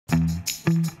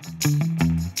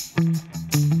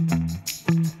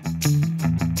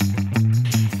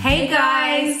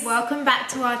welcome back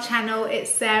to our channel.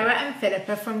 It's Sarah and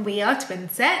Philippa from We Are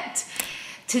Twinset.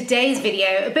 Today's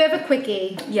video, a bit of a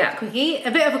quickie. Yeah.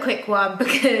 A bit of a quick one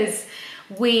because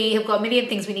we have got a million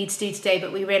things we need to do today,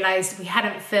 but we realised we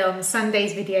hadn't filmed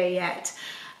Sunday's video yet.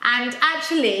 And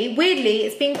actually, weirdly,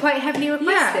 it's been quite heavily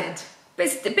requested. Yeah. But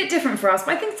it's a bit different for us,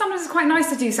 but I think sometimes it's quite nice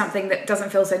to do something that doesn't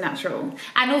feel so natural.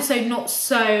 And also not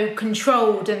so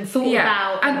controlled and thought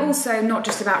about. And also not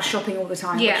just about shopping all the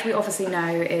time, which we obviously know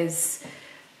is...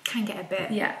 can get a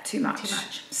bit... yeah, too much.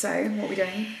 So, what are we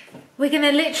doing? We're going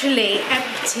to literally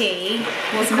empty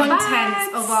the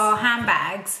contents of our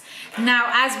handbags. Now,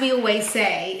 as we always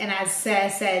say, and as Sarah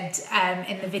said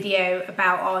in the video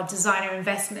about our designer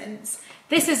investments,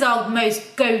 this is our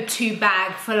most go-to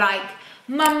bag for like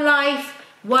mum life,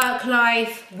 work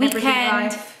life,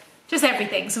 weekend, just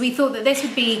everything. So we thought that this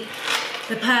would be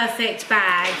the perfect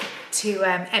bag to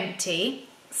empty.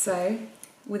 So,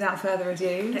 without further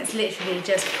ado, let's literally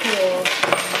just pour.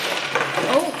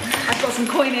 Oh, I've got some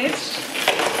coinage.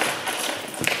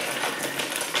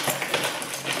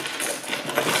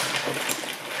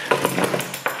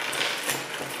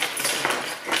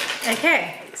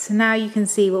 Okay, so now you can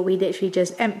see what we literally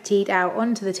just emptied out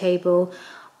onto the table.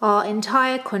 Our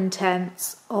entire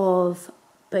contents of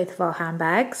both of our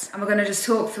handbags. And we're going to just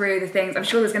talk through the things. I'm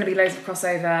sure there's going to be loads of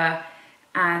crossover,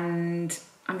 and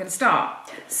I'm going to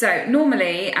start. So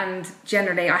normally and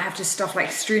generally I have just stuff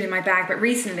like strewn in my bag, but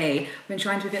recently I've been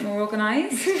trying to be a bit more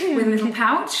organised with a little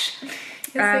pouch.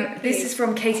 This is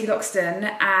from Katie Loxton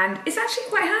and it's actually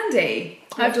quite handy.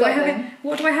 What do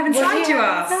I have inside, you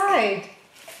ask?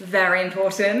 Very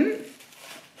important.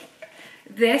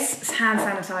 This is hand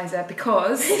sanitizer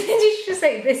because... Did you just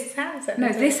say this is hand sanitizer? No,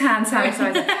 this hand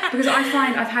sanitizer. Because I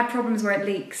find I've had problems where it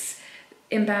leaks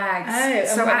in bags.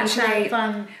 Oh, so actually,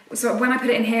 so when I put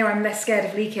it in here, I'm less scared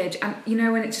of leakage. And you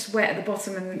know when it's just wet at the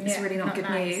bottom and it's really not good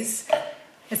news.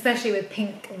 Especially with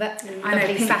pink, I know,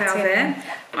 pink velvet.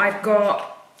 I've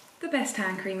got the best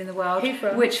hand cream in the world,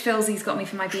 which Philsy's got me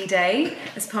for my B-Day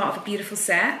as part of a beautiful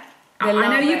set. I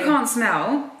know you can't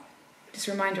smell. Just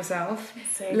remind yourself,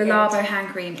 Le Labo hand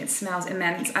cream, it smells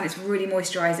immense and it's really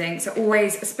moisturising. So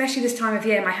always, especially this time of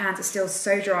year, my hands are still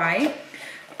so dry.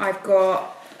 I've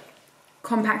got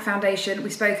compact foundation.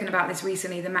 We've spoken about this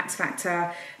recently, the Max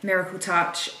Factor Miracle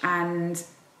Touch, and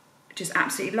just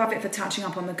absolutely love it for touching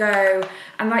up on the go.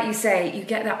 And like you say, you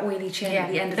get that oily chin at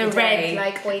the end of the day.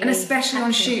 Like oily, and especially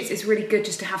on shoots, it's really good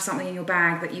just to have something in your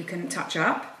bag that you can touch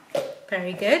up.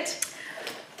 Very good.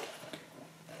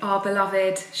 Our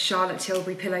beloved Charlotte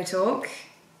Tilbury Pillow Talk.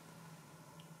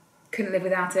 Couldn't live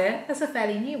without it. That's a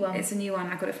fairly new one. It's a new one.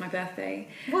 I got it for my birthday.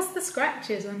 What's the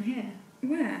scratches on here?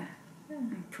 Where?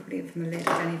 Probably from the lid.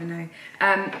 I don't even know.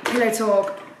 Pillow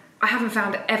Talk. I haven't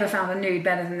ever found a nude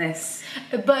better than this.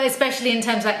 But especially in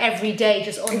terms of like every day,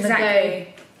 just on the go,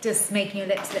 just making your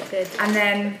lips look good. And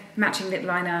then matching lip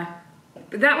liner.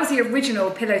 But that was the original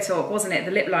Pillow Talk, wasn't it?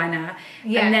 The lip liner.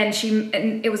 Yeah. And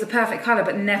then it was a perfect colour,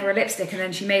 but never a lipstick. And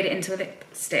then she made it into a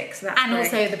lipstick. So that's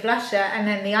also the blusher, and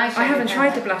then the eyeshadow. I haven't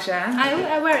tried the blusher.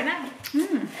 I wear it now.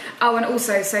 Mm. Oh, and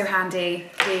also so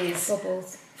handy, these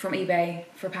bubbles from eBay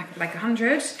for a pack of like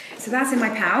 100. So that's in my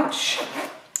pouch.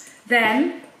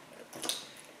 Then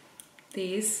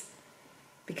these.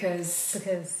 Because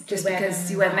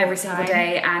you wear them every single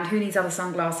day, and who needs other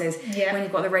sunglasses when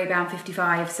you've got the Ray-Ban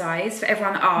 55 size? For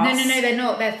everyone that asks. No, they're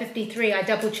not. They're 53. I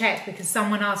double checked because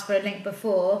someone asked for a link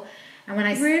before, and when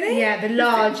I the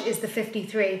large is the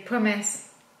 53. Promise.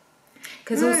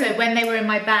 Because also when they were in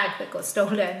my bag that got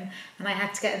stolen, and I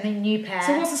had to get a new pair.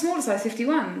 So what's the smaller size?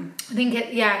 51. I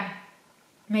think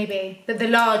maybe. But the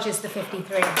large is the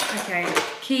 53. Okay.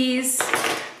 Keys.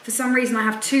 For some reason, I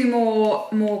have two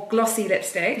more glossy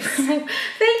lipsticks. They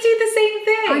do the same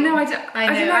thing. I know. I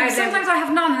don't know. Sometimes I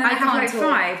have none, and then I have like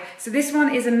 5. So this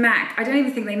one is a MAC. I don't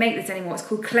even think they make this anymore. It's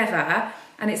called Clever,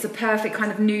 and it's a perfect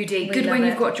kind of nudie. Good when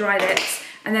you've got dry lips.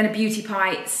 And then a Beauty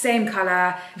Pie, same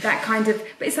colour. That kind of,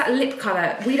 but it's that lip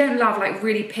colour. We don't love like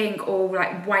really pink or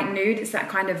like white nude. It's that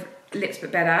kind of lips,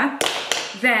 but better.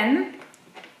 Then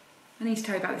I need to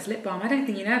tell you about this lip balm. I don't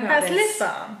think you know about this. That's lip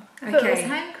balm. I thought it was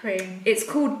hand cream. It's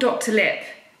called Dr. Lip,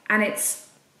 and it's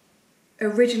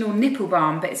original nipple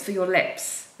balm, but it's for your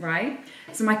lips, right?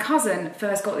 So my cousin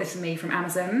first got this for me from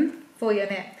Amazon. For your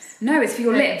lips? No, it's for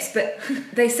your lips, but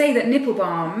they say that nipple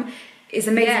balm is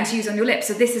amazing to use on your lips,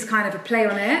 so this is kind of a play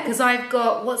on it. Because I've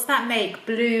got, what's that make?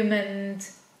 Bloom and...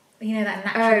 You know that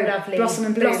natural lovely... Blossom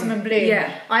and Bloom. Blossom and Bloom.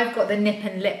 Yeah. I've got the Nip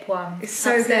and Lip one. It's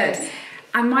so good.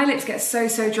 And my lips get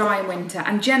so dry in winter,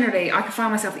 and generally I can find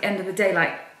myself at the end of the day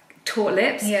like taut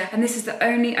lips. Yeah. And this is the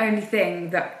only thing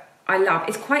that I love.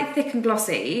 It's quite thick and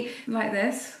glossy, like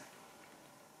this.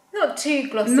 Not too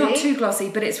glossy. Not too glossy,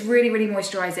 but it's really, really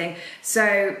moisturising.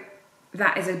 So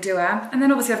that is a doer. And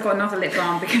then obviously I've got another lip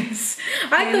balm because...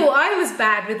 I thought I was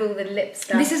bad with all the lip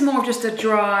stuff. This is more of just a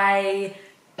dry...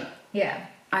 Yeah.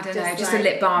 I don't know, just a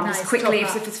lip balm, just quickly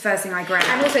if it's the first thing I grab.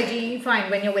 And also, do you find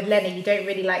when you're with Lenny, you don't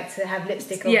really like to have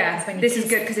lipstick on? Yeah, this is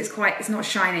good because it's not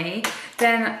shiny.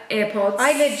 Then earpods.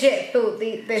 I legit thought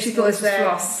this was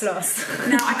floss.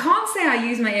 Now, I can't say I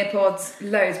use my earpods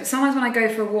loads, but sometimes when I go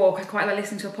for a walk, I quite like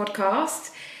listening to a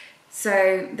podcast.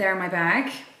 So they're in my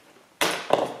bag.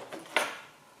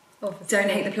 Obviously. Don't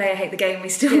hate the player, hate the game. We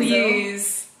still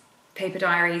use paper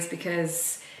diaries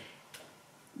because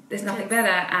there's nothing better,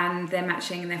 and they're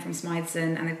matching, and they're from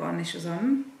Smythson, and they've got initials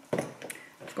on.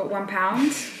 I've got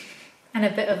 £1. And a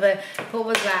bit of a, what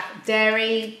was that?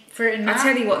 Dairy, fruit and nut? I'll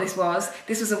tell you what this was.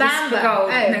 This was a Bamba. Whisper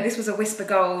Gold. Oh. No, this was a Whisper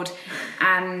Gold,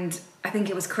 and I think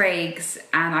it was Craig's,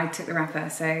 and I took the wrapper,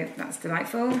 so that's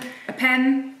delightful. A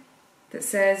pen that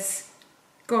says,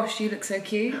 "Gosh, you look so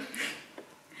cute."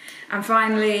 And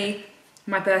finally,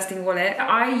 my bursting wallet.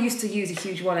 I used to use a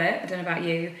huge wallet, I don't know about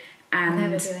you,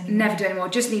 and never do anymore.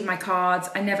 Just need my cards.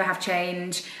 I never have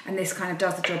change, and this kind of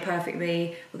does the job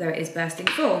perfectly, although it is bursting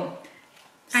full.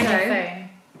 And your phone.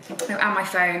 Oh, and my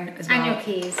phone as well. And your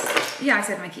keys. Yeah, I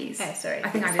said my keys. Oh, sorry. I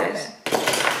think I did.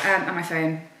 And my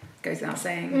phone, goes without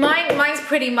saying. Mine's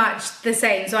pretty much the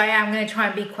same, so I am going to try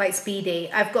and be quite speedy.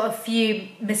 I've got a few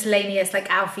miscellaneous, like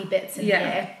Alfie bits in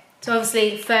here. So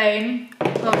obviously phone,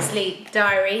 obviously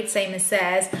diary, same as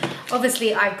Sarah's.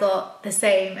 Obviously I've got the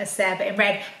same as Sarah, but in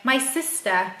red. My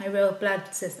sister, my real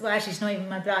blood sister, well actually it's not even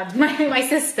my blood, my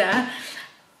sister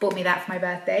bought me that for my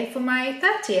birthday for my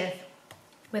 30th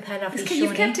with her lovely Shawnee.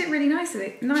 You've kept it really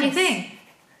nicely. Nice. Do you think?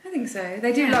 I think so.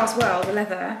 They do last well, the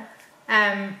leather.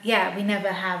 Yeah, we never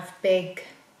have big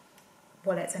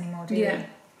wallets anymore, do we?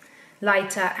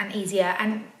 Lighter and easier,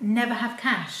 and never have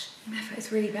cash. Never.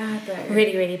 It's really bad though.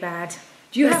 Really, really bad.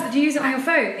 Do you use it on your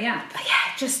phone, the app?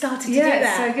 Yeah, just started to do that.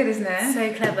 Yeah, so good, isn't it?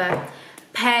 So clever.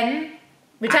 Pen,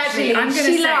 which actually I'm going to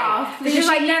say, laughed because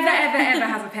she never, ever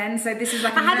has a pen, so this is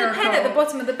like a I had miracle. a pen at the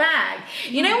bottom of the bag.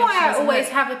 You know why I always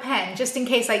have a pen? Just in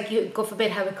case, like, you, God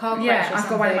forbid, have a car crash or something. I've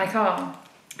got one in my car.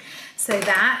 So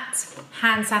that,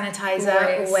 hand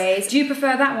sanitizer, always. Do you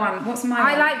prefer that one? What's my one?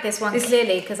 I like this one,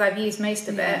 clearly, because I've used most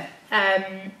of it.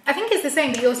 I think it's the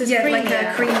same, but yours is creamier. Like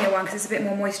a creamier one, because it's a bit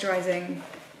more moisturising.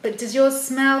 But does yours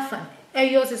smell fun? Oh,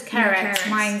 yours is carrots.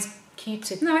 No, Mine's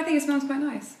cuticle. No, I think it smells quite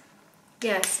nice.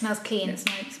 Yeah, it smells clean. It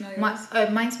smells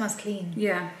mine smells clean.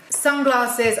 Yeah.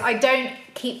 Sunglasses, I don't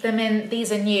keep them in.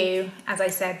 These are new. As I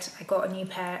said, I got a new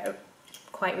pair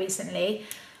quite recently.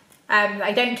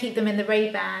 I don't keep them in the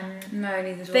Ray-Ban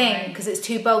thing because it's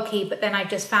too bulky, but then I've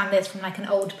just found this from like an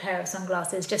old pair of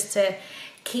sunglasses just to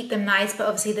keep them nice, but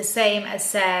obviously the same as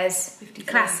Sarah's 53.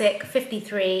 Classic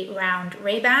 53 round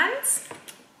Ray-Bans.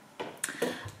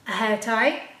 A hair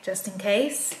tie, just in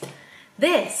case.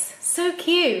 This, so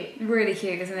cute. Really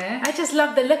cute, isn't it? I just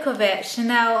love the look of it.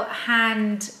 Chanel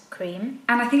hand cream.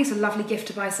 And I think it's a lovely gift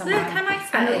to buy someone. Look how nice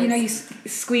that is. And you know, it's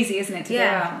squeezy, isn't it, to go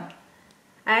out?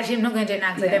 Actually, I'm not going to do it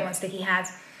now because I don't want sticky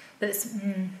hands. But it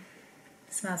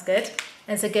smells good.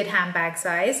 It's a good handbag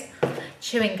size.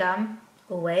 Chewing gum,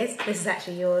 always. This is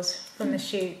actually yours from the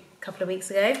shoot a couple of weeks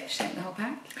ago. Shake the whole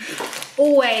pack.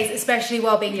 Always, especially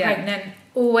while being pregnant,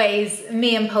 always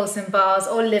me and Pulse bars,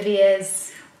 Olivia's.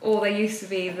 Or they used to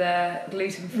be the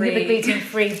gluten-free. The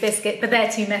gluten-free biscuit, but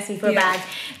they're too messy for a bag.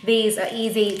 These are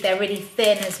easy, they're really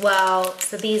thin as well.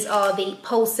 So these are the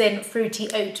Pulse Fruity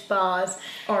Oat bars.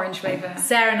 Orange flavour.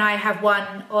 Sarah and I have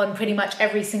one on pretty much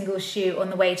every single shoot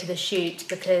on the way to the shoot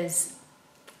because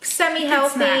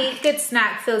semi-healthy, good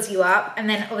snack, fills you up. And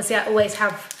then obviously I always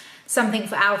have something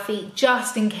for Alfie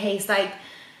just in case, like,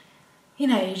 you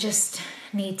know, you just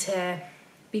need to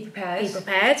be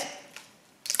prepared.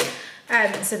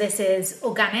 So this is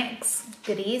Organics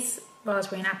Goodies,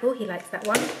 raspberry and apple. He likes that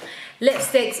one.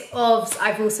 Lipsticks, OBS.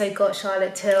 I've also got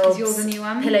Charlotte Tilbury's. Is yours a new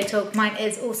one? Pillow Talk. Mine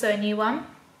is also a new one.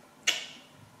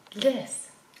 This.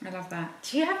 I love that.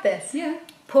 Do you have this? Yeah.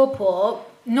 Paw.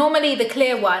 Normally the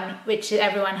clear one, which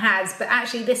everyone has, but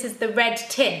actually this is the red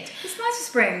tint. It's nice for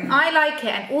spring. I like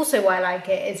it, and also why I like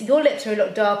it is your lips are a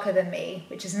lot darker than me,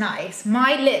 which is nice.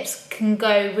 My lips can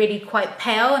go really quite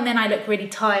pale, and then I look really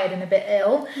tired and a bit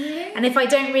ill. Really? And if I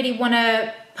don't really want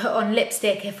to put on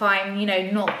lipstick, if I'm, you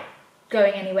know, not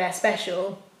going anywhere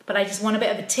special, but I just want a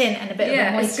bit of a tint and a bit of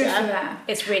a moisture. It's good for that.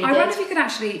 It's really good. I wonder if you could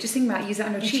actually, just think about it, use that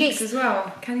on your cheeks as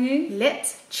well. Can you?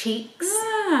 Lips, cheeks.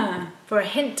 For a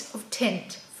hint of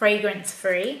tint, fragrance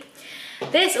free.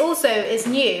 This also is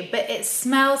new, but it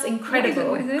smells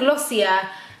incredible. What is it? Glossier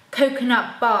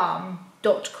coconut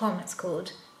balm.com it's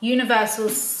called. universal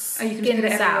you can skin put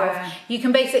it salve. everywhere. You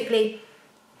can basically,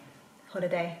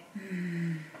 holiday.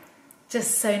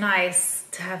 Just so nice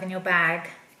to have in your bag,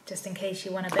 just in case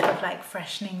you want a bit of like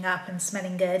freshening up and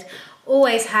smelling good.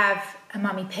 Always have a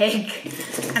mummy pig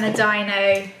and a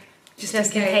dino, just in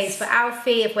case for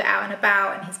Alfie if we're out and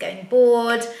about and he's getting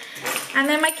bored. And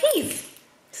then my keys.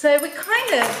 So we're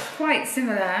kind of quite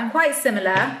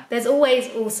similar. There's always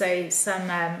also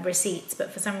some receipts,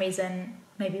 but for some reason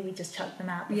maybe we just chucked them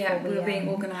out before we were being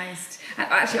organised.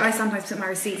 Actually, I sometimes put my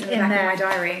receipts in the back of my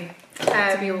diary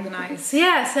to be organised. So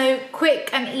yeah, so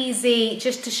quick and easy,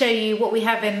 just to show you what we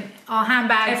have in our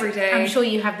handbags. Every day. I'm sure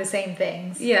you have the same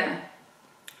things. Yeah.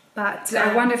 But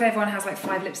I wonder if everyone has like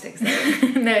 5 lipsticks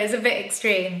though. No, it's a bit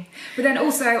extreme. But then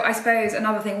also, I suppose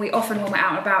another thing, we often when we're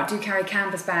out and about do carry a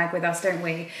canvas bag with us, don't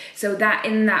we? So that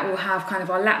we'll have kind of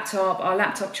our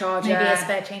laptop charger, maybe a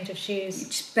spare change of shoes.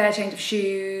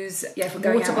 Yeah, if we're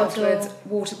going water out bottle. afterwards,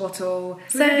 water bottle.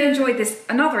 So So we really enjoyed this,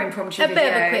 another impromptu video. A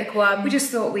bit of a quick one. We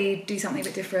just thought we'd do something a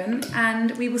bit different,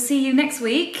 and we will see you next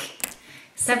week,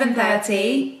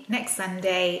 7:30 next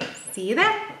Sunday. See you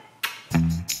then.